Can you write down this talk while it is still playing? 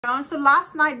So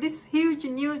last night, this huge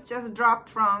news just dropped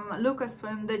from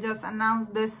Lucasfilm. They just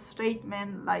announced this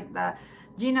statement, like the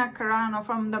Gina Carano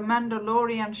from the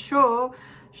Mandalorian show.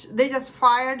 They just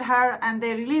fired her and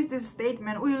they released this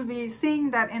statement. We will be seeing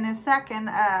that in a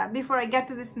second. Before I get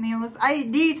to this news, I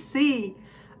did see,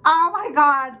 oh my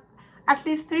god, at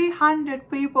least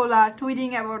 300 people are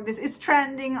tweeting about this. It's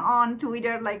trending on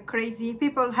Twitter like crazy.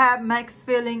 People have mixed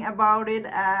feeling about it.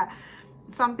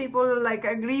 Some people like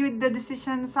agree with the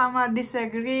decision, some are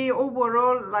disagree.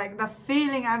 Overall, like the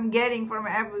feeling I'm getting from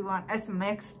everyone is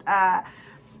mixed.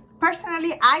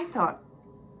 Personally, I thought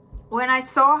when I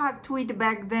saw her tweet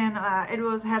back then, it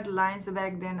was headlines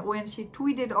back then, when she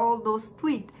tweeted all those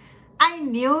tweets, I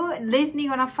knew Disney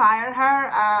gonna fire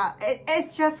her.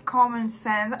 It's just common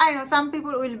sense. I know some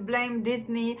people will blame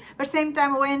Disney, but same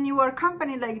time, when you are a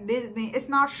company like Disney, it's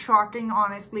not shocking,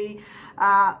 honestly.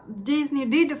 Disney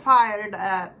did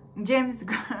fire James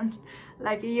Gunn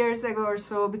like years ago or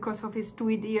so because of his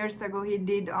tweet years ago. He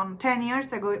did on 10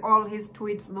 years ago, all his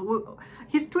tweets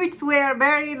were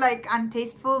very like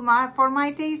untasteful for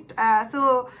my taste.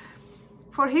 So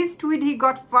for his tweet, he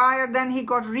got fired, then he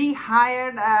got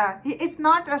rehired.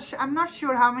 I'm not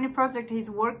sure how many projects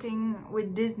he's working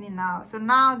with Disney now. So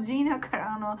now Gina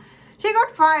Carano, she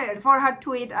got fired for her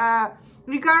tweet.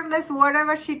 Regardless,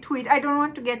 whatever she tweet, I don't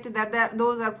want to get to that.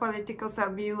 Those are political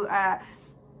view.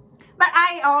 But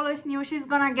I always knew she's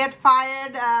gonna get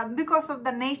fired because of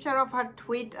the nature of her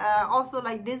tweet. Also,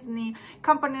 like Disney,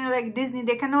 company like Disney,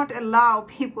 they cannot allow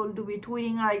people to be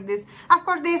tweeting like this. Of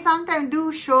course, they sometimes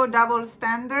do show double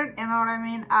standard, you know what I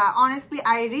mean? Honestly,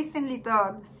 I recently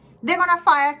thought they're gonna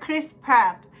fire Chris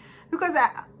Pratt because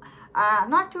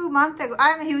not 2 months ago,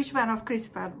 I'm a huge fan of Chris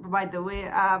Pratt, by the way,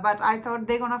 but I thought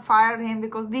they're gonna fire him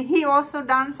because he also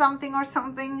done something or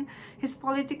something. His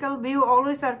political view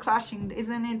always are clashing,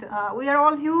 isn't it? We are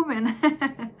all human.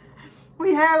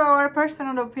 We have our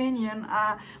personal opinion,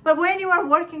 but when you are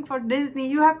working for Disney,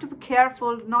 you have to be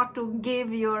careful not to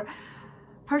give your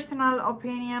personal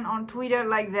opinion on Twitter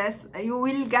like this. You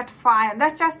will get fired.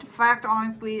 That's just a fact,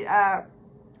 honestly.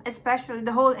 Especially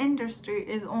the whole industry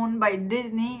is owned by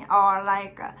Disney, or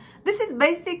like this is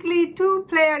basically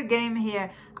two-player game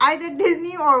here, either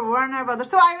Disney or Warner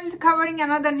Brothers. So I will be covering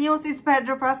another news is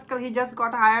Pedro Pascal. He just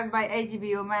got hired by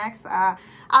HBO Max.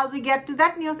 I'll be get to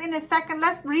that news in a second.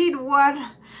 Let's read what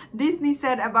Disney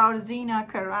said about Gina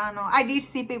Carano. I did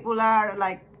see people are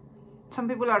like, some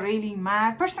people are really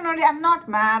mad. Personally, I'm not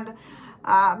mad.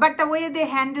 But the way they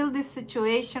handle this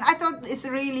situation, I thought it's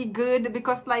really good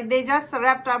because like they just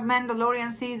wrapped up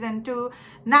Mandalorian season 2.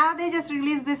 Now they just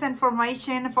released this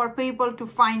information for people to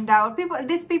find out.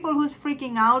 These people who's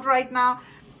freaking out right now,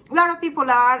 a lot of people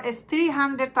are, it's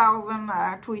 300,000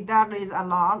 tweet. That is a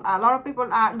lot. A lot of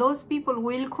people are, those people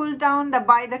will cool down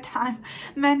by the time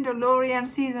Mandalorian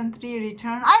season 3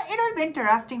 return. It will be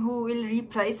interesting who will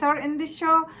replace her in this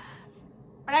show.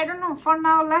 But I don't know. For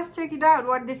now, let's check it out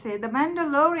what they say. The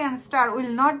Mandalorian star will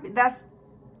not be, that's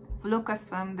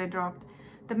Lucasfilm they dropped.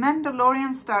 The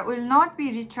Mandalorian star will not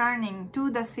be returning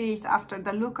to the series after the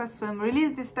Lucasfilm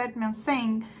released the statement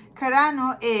saying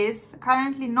Carano is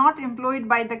currently not employed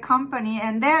by the company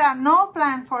and there are no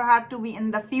plans for her to be in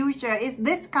the future.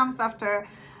 This comes after,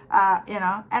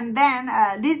 and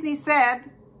then Disney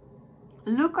said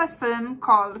Lucasfilm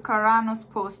called Carano's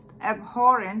post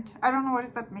abhorrent. I don't know what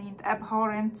does that mean.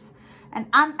 Abhorrent and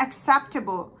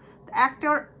unacceptable.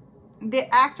 The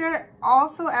actor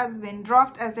also has been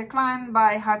dropped as a client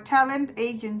by her talent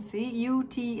agency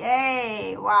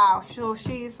UTA. Wow, so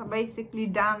she's basically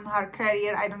done her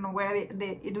career. I don't know where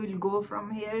it will go from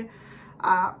here.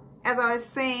 As I was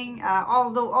saying,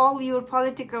 although all your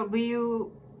political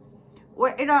view,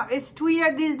 well, it's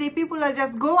Twitter these days, people are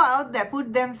just go out there,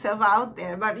 put themselves out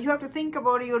there, but you have to think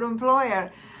about your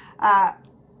employer,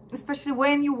 especially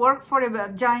when you work for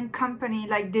a giant company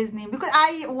like Disney. Because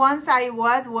once I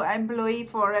was an employee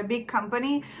for a big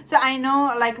company, so I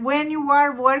know like when you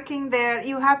are working there,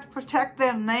 you have to protect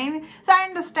their name. So I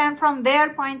understand from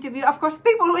their point of view. Of course,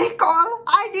 people will call.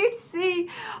 I did see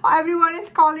everyone is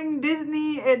calling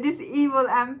Disney this evil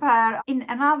empire. In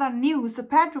another news,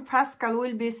 Pedro Pascal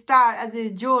will be star as a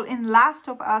Joel in Last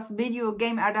of Us video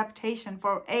game adaptation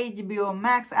for HBO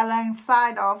Max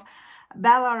alongside of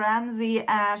Bella Ramsey.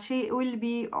 She will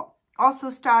be also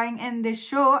starring in this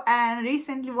show. And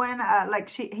recently when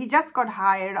he just got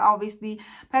hired, obviously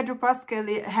Pedro Pascal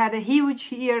had a huge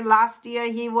year last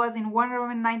year. He was in Wonder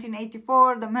Woman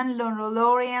 1984, The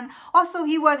Mandalorian. Also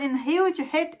he was in huge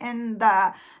hit in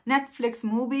the Netflix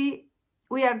movie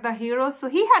We Are the Heroes. So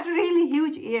he had a really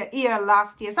huge year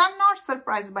last year. So I'm not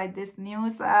surprised by this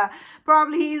news.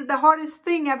 Probably he is the hottest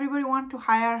thing. Everybody wants to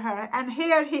hire her. And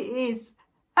here he is.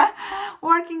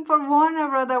 Working for Warner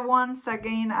Brother once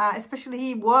again. Especially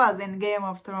he was in Game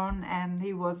of Thrones, and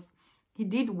he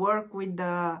did work with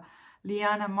the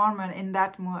Lyanna Mormont in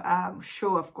that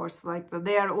show, of course. Like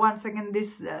there, once again,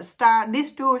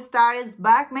 this two star is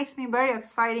back. Makes me very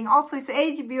exciting. Also, it's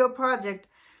HBO project.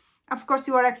 Of course,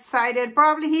 you are excited.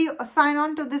 Probably he signed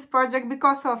on to this project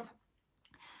because of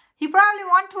he probably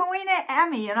want to win an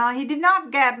Emmy. You know, he did not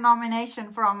get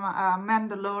nomination from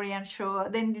Mandalorian show.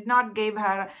 Then did not give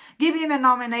him a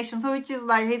nomination. So which is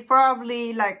like he's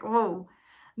probably like, whoa.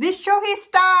 This show he's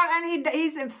star and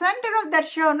he's the center of that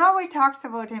show. Nobody talks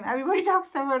about him. Everybody talks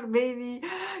about baby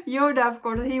Yoda, of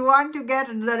course. He wants to get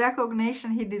the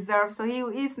recognition he deserves. So he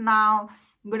is now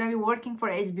going to be working for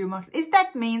HBO Max. Is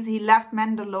that means he left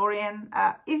Mandalorian?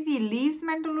 If he leaves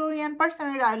Mandalorian,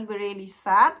 personally, I will be really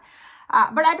sad.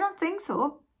 But I don't think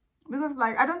so. Because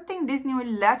like, I don't think Disney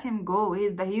will let him go.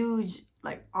 He's the huge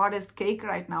like hottest cake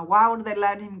right now. Why would they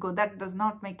let him go? That does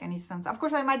not make any sense. Of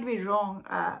course, I might be wrong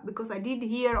because I did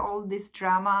hear all this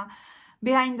drama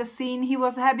behind the scene he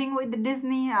was having with the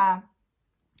Disney,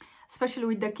 especially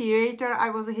with the curator.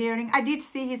 I was hearing, I did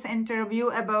see his interview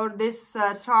about this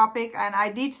topic, and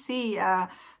I did see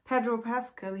Pedro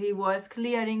Pascal. He was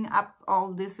clearing up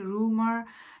all this rumor.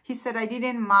 He said, I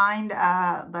didn't mind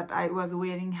that I was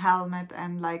wearing helmet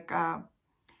and like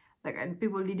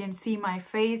people didn't see my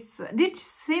face. Did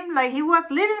seem like he was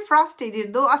little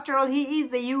frustrated, though after all he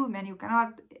is a human. You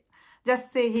cannot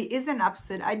just say he isn't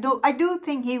upset. I do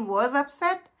think he was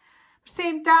upset.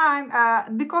 Same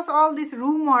time, because all this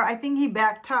rumor, I think he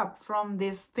backed up from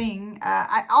this thing.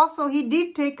 He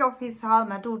did take off his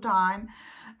helmet 2 times.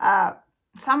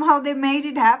 Somehow they made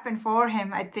it happen for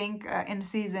him, I think, in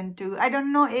season 2. I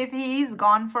don't know if he is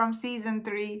gone from season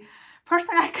 3.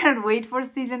 Personally, I can't wait for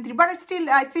season 3, but still,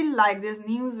 I feel like this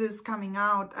news is coming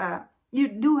out. You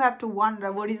do have to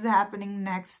wonder what is happening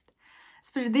next.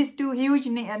 Especially these 2 huge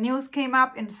news came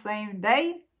up in the same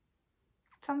day.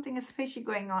 Something is fishy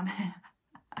going on.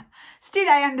 Still,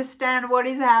 I understand what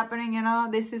is happening, you know.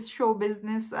 This is show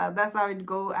business. That's how it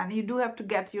goes. And you do have to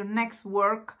get your next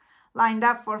work lined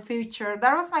up for future.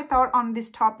 That was my thought on this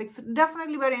topic. So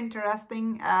definitely very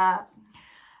interesting.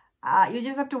 You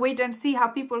just have to wait and see how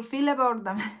people feel about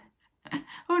them.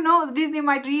 Who knows? Disney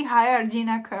might rehire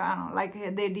Gina Carano like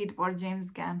they did for James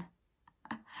Gunn.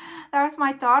 That was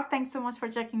my thought. Thanks so much for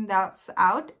checking that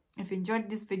out. If you enjoyed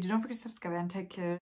this video, don't forget to subscribe and take care.